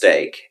made a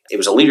mistake. It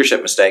was a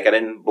leadership mistake. I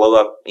didn't blow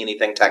up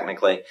anything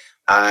technically.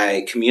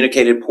 I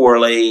communicated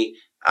poorly.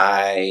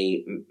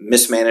 I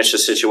mismanaged the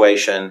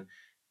situation,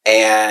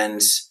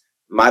 and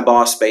my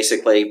boss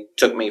basically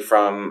took me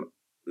from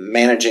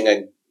managing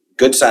a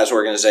good sized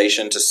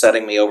organization to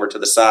setting me over to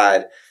the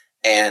side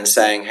and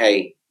saying,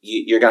 hey,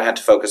 you're going to have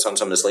to focus on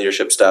some of this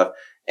leadership stuff.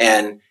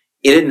 And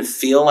it didn't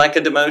feel like a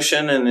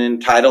demotion, and in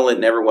title, it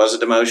never was a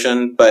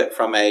demotion, but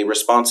from a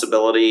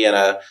responsibility and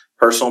a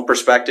personal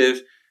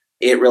perspective,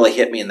 it really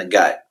hit me in the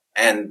gut.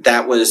 And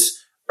that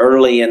was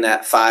early in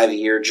that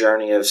 5-year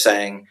journey of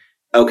saying,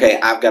 okay,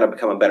 I've got to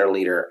become a better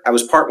leader. I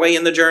was partway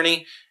in the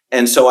journey,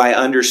 and so I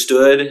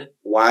understood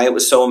why it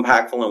was so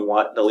impactful and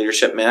what the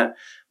leadership meant.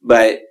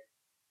 But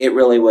it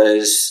really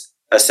was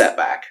a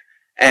setback,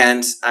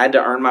 and I had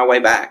to earn my way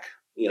back.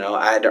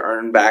 I had to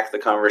earn back the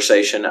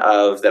conversation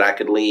of that I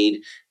could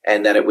lead,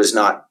 and that it was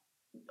not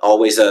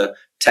always a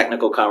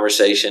technical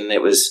conversation.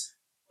 It was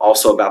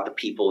also about the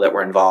people that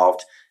were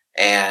involved,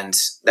 and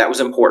that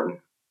was important.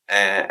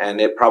 And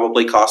it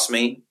probably cost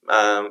me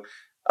a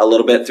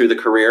little bit through the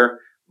career,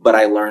 but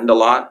I learned a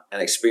lot,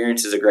 and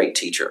experience is a great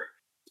teacher.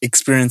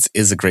 Experience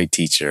is a great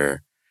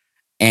teacher,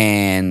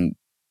 and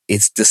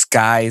it's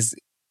disguised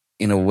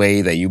in a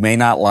way that you may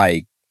not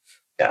like,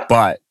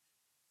 but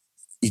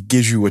it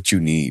gives you what you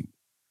need.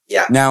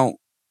 Yeah. Now,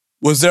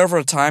 was there ever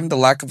a time the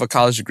lack of a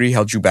college degree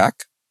held you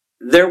back?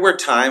 There were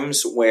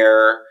times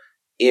where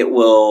it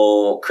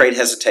will create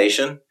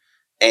hesitation,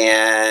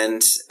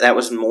 and that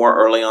was more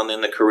early on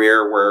in the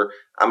career where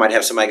I might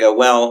have somebody go,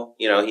 well,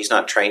 he's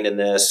not trained in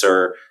this,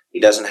 or he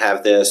doesn't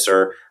have this,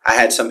 or I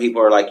had some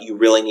people who are like, you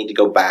really need to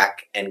go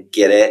back and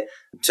get it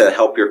to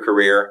help your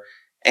career.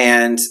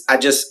 And I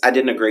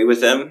didn't agree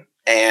with them.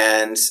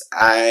 And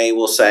I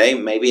will say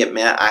maybe it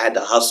meant I had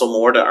to hustle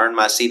more to earn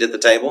my seat at the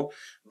table,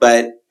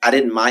 but I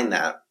didn't mind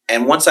that.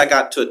 And once I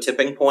got to a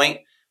tipping point,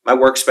 my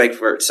work spoke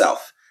for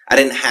itself. I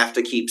didn't have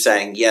to keep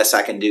saying, yes,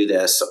 I can do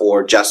this,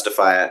 or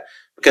justify it,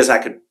 because I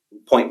could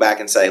point back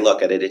and say,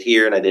 look, I did it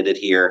here and I did it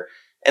here.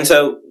 And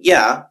so,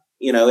 yeah,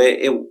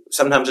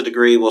 sometimes a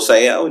degree will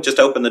say, oh, just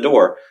open the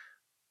door.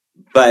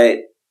 But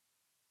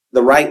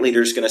the right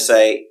leader is going to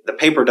say, the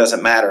paper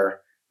doesn't matter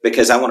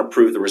because I want to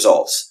prove the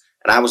results.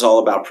 And I was all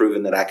about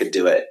proving that I could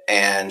do it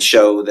and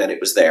show that it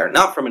was there.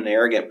 Not from an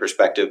arrogant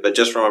perspective, but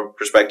just from a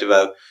perspective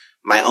of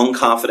my own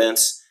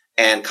confidence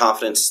and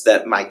confidence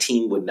that my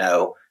team would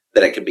know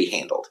that it could be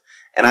handled.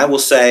 And I will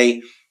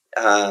say,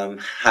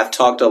 I've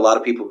talked to a lot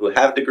of people who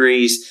have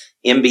degrees,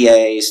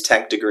 MBAs,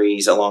 tech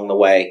degrees along the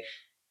way.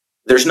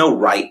 There's no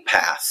right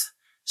path.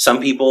 Some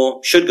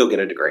people should go get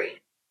a degree,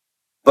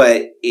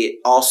 but it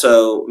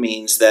also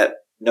means that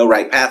no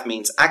right path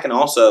means I can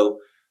also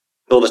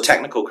build a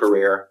technical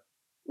career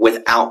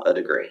without a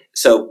degree.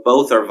 So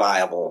both are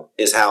viable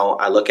is how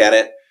I look at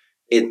it.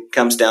 It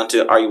comes down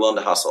to, are you willing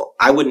to hustle?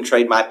 I wouldn't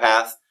trade my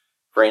path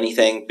for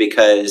anything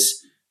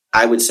because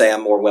I would say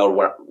I'm more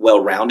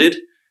well-rounded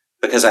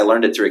because I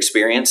learned it through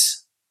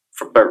experience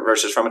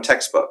versus from a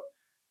textbook.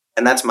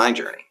 And that's my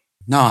journey.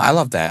 No, I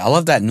love that. I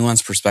love that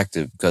nuanced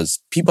perspective because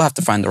people have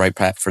to find the right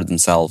path for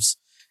themselves.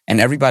 And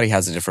everybody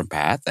has a different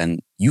path.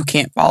 And you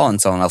can't follow on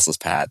someone else's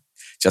path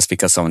just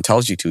because someone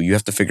tells you to. You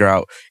have to figure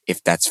out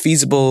if that's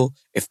feasible,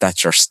 if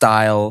that's your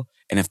style,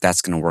 and if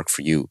that's going to work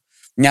for you.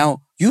 Now,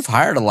 you've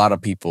hired a lot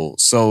of people.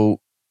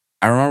 So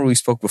I remember we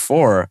spoke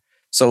before.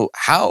 So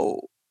how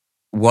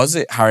was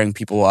it hiring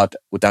people out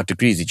without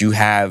degrees? Did you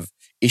have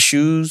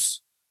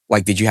issues?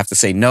 Like, did you have to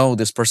say, no,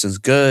 this person's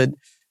good?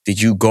 Did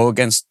you go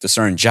against the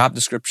certain job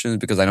descriptions?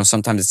 Because I know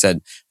sometimes it said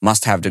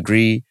must have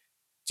degree.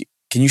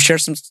 Can you share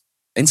some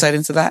insight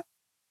into that?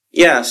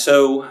 Yeah.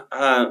 So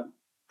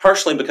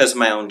partially because of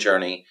my own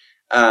journey,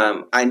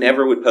 I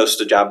never would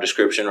post a job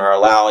description or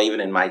allow, even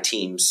in my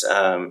teams.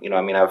 I've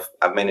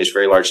managed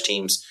very large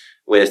teams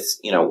with,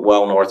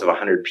 well north of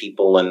 100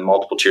 people and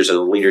multiple tiers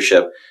of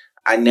leadership.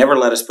 I never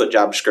let us put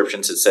job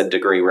descriptions that said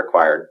degree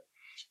required.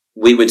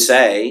 We would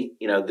say,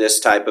 this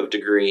type of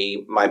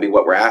degree might be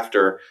what we're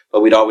after,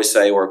 but we'd always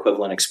say or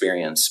equivalent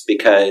experience,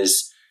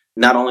 because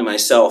not only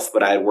myself,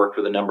 but I had worked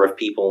with a number of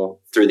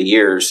people through the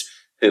years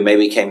who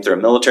maybe came through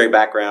a military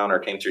background or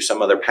came through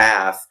some other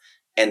path,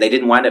 and they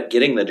didn't wind up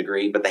getting the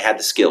degree, but they had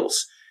the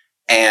skills.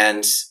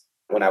 And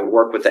when I would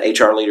work with the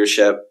HR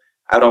leadership,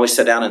 I would always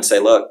sit down and say,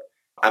 look,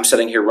 I'm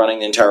sitting here running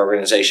the entire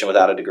organization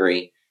without a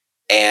degree.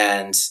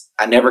 And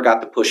I never got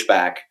the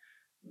pushback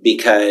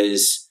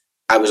because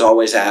I was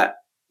always at,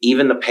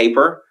 even the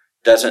paper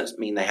doesn't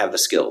mean they have the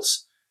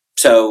skills.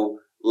 So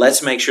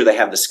let's make sure they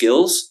have the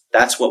skills.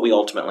 That's what we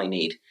ultimately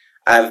need.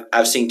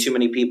 I've seen too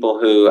many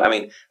people who,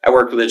 I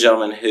worked with a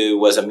gentleman who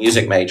was a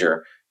music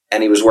major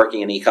and he was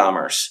working in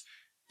e-commerce,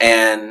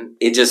 and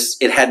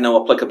it had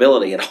no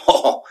applicability at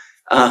all.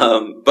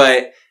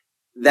 But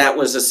that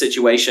was a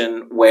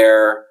situation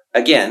where,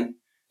 again,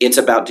 it's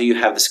about, do you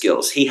have the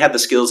skills? He had the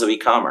skills of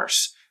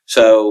e-commerce,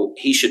 so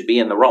he should be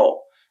in the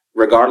role,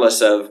 regardless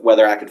of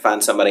whether I could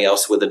find somebody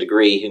else with a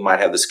degree who might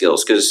have the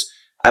skills. Because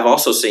I've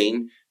also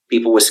seen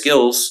people with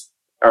skills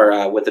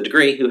or with a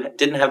degree who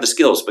didn't have the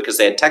skills because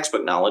they had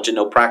textbook knowledge and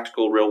no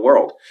practical real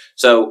world.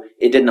 So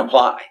it didn't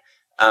apply.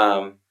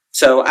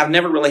 So I've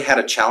never really had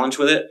a challenge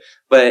with it,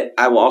 but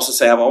I will also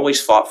say I've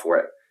always fought for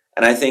it.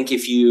 And I think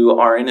if you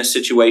are in a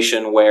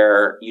situation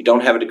where you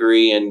don't have a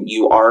degree and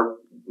you are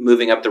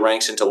moving up the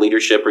ranks into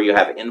leadership or you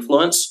have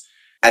influence,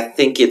 I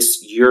think it's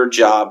your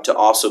job to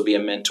also be a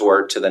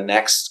mentor to the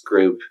next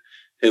group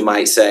who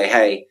might say,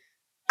 hey,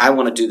 I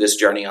want to do this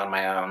journey on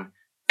my own,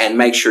 and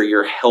make sure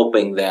you're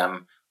helping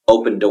them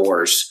open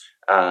doors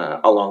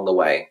along the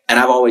way. And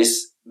I've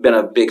always been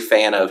a big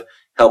fan of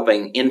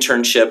helping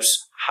internships,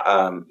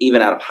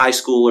 even out of high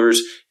schoolers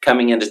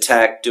coming into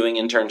tech, doing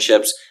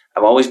internships.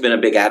 I've always been a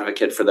big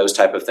advocate for those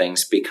type of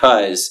things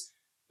because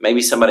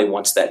maybe somebody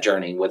wants that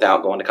journey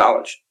without going to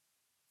college.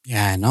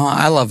 Yeah, no,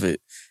 I love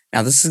it.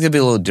 Now, this is going to be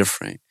a little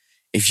different.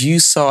 If you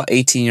saw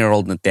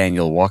 18-year-old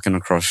Nathaniel walking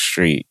across the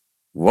street,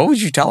 what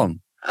would you tell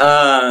him?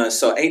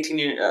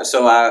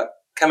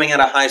 Coming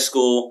out of high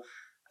school,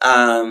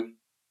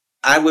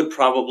 I would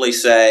probably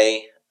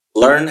say,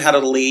 learn how to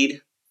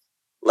lead,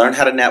 learn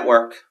how to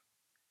network,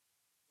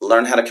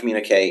 learn how to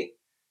communicate.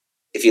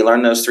 If you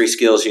learn those 3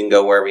 skills, you can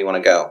go wherever you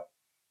want to go.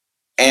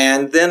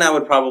 And then I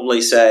would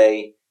probably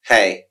say,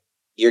 hey,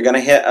 you're going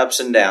to hit ups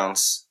and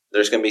downs.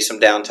 There's going to be some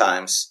down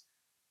times,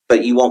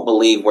 but you won't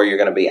believe where you're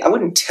going to be. I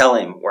wouldn't tell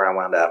him where I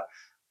wound up,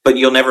 but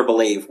you'll never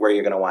believe where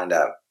you're going to wind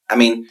up.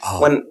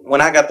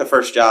 When I got the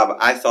first job,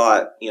 I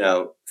thought,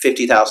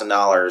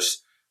 $50,000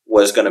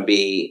 was going to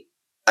be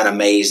an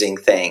amazing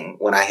thing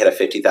when I hit a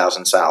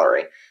 $50,000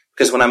 salary.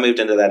 Because when I moved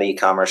into that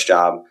e-commerce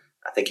job,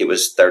 I think it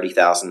was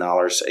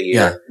 $30,000 a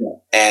year. Yeah.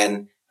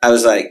 And I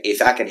was like,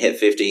 if I can hit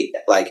 50,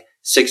 like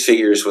 6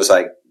 figures was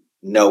like,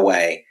 no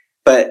way.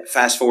 But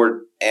fast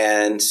forward,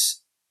 and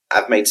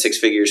I've made 6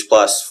 figures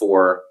plus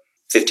for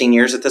 15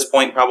 years at this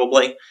point,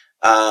 probably.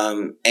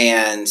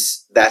 And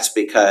that's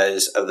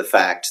because of the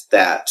fact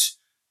that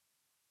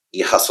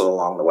you hustle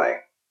along the way.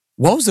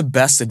 What was the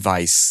best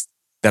advice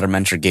that a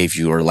mentor gave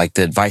you, or like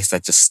the advice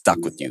that just stuck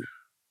with you?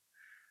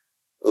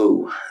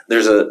 Ooh,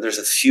 there's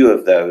a few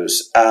of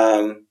those.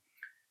 I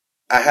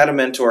had a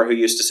mentor who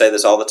used to say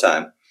this all the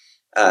time.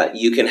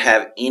 You can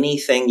have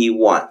anything you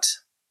want,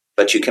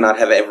 but you cannot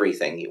have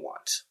everything you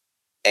want.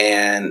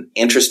 And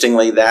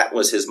interestingly, that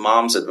was his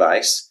mom's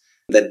advice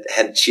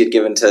that she had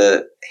given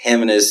to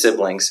him and his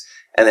siblings.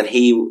 And then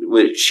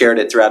he shared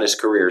it throughout his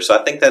career. So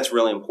I think that's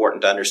really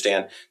important to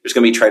understand. There's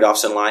going to be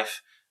trade-offs in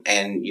life,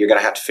 and you're going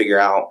to have to figure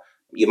out,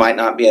 you might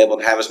not be able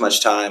to have as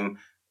much time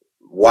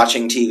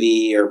watching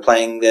TV or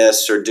playing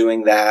this or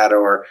doing that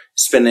or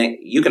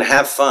spending. You can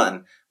have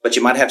fun, but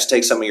you might have to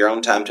take some of your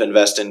own time to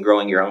invest in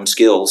growing your own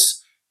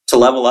skills to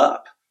level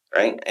up,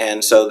 right?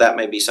 And so that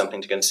may be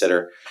something to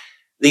consider.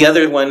 The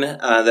other one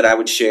that I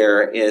would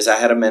share is I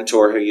had a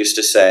mentor who used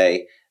to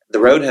say, the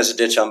road has a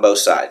ditch on both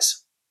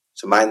sides,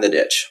 so mind the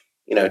ditch.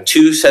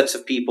 Two sets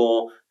of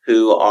people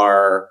who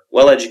are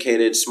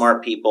well-educated,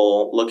 smart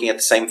people looking at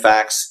the same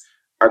facts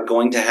are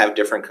going to have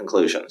different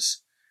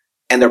conclusions.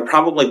 And they're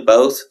probably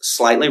both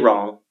slightly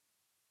wrong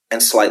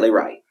and slightly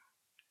right.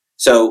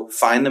 So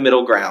find the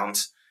middle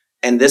ground.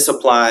 And this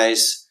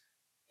applies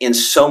in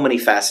so many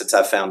facets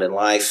I've found in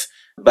life,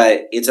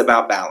 but it's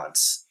about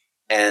balance.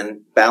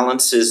 And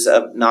balance is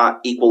not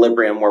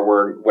equilibrium where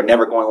we're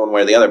never going one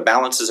way or the other.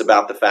 Balance is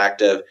about the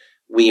fact of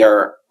we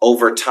are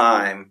over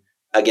time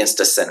against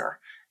a center.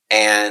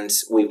 And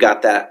we've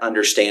got that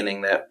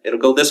understanding that it'll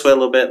go this way a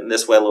little bit and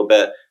this way a little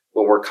bit,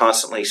 but we're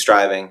constantly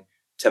striving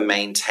to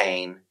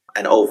maintain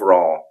an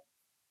overall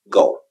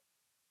goal.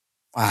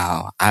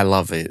 Wow, I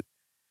love it.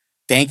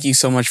 Thank you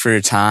so much for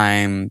your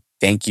time.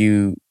 Thank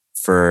you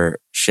for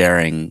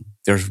sharing.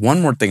 There's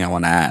one more thing I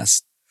want to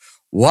ask.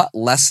 What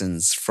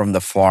lessons from the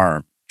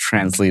farm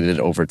translated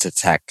over to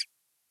tech?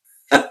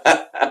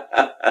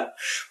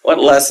 What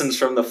lessons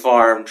from the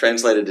farm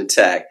translated to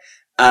tech?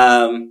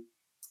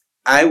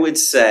 I would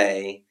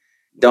say,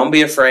 don't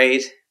be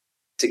afraid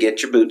to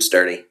get your boots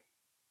dirty.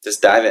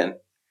 Just dive in.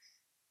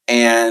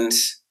 And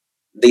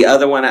the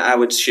other one I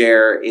would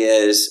share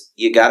is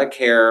you got to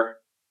care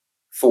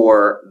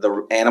for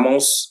the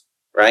animals,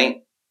 right?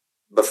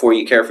 Before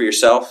you care for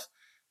yourself.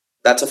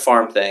 That's a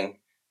farm thing.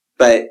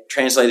 But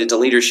translated to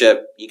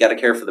leadership, you got to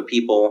care for the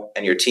people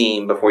and your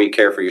team before you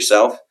care for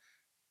yourself.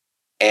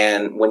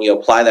 And when you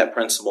apply that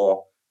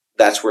principle,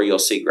 that's where you'll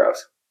see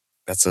growth.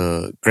 That's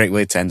a great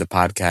way to end the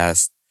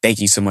podcast. Thank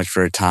you so much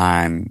for your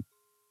time.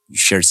 You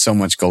shared so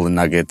much golden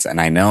nuggets, and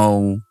I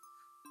know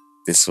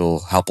this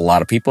will help a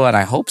lot of people, and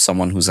I hope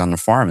someone who's on the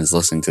farm is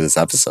listening to this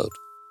episode.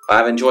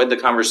 I've enjoyed the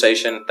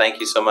conversation. Thank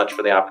you so much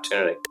for the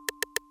opportunity.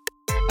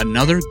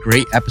 Another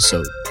great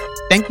episode.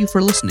 Thank you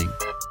for listening.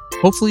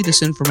 Hopefully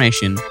this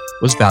information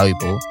was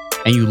valuable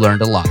and you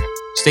learned a lot.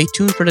 Stay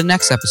tuned for the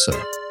next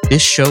episode.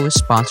 This show is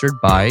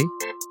sponsored by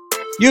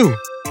you.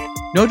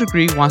 No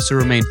Degree wants to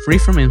remain free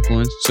from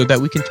influence so that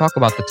we can talk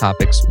about the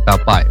topics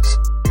without bias.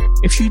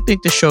 If you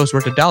think the show is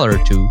worth $1 or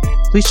 $2,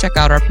 please check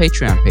out our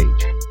Patreon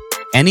page.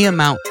 Any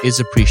amount is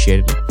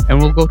appreciated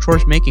and will go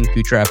towards making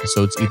future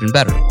episodes even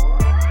better.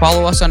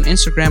 Follow us on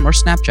Instagram or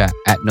Snapchat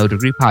at No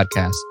Degree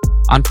Podcast,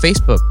 on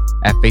Facebook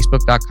at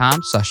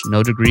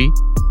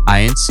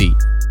facebook.com/NoDegreeINC.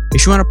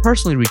 If you want to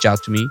personally reach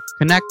out to me,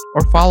 connect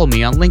or follow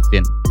me on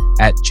LinkedIn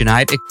at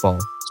Junaid Iqbal,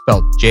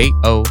 spelled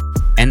Jonaed,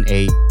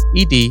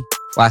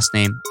 last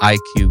name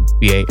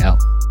Iqbal.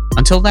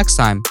 Until next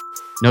time,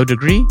 no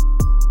degree,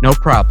 no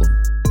problem,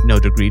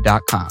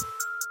 nodegree.com.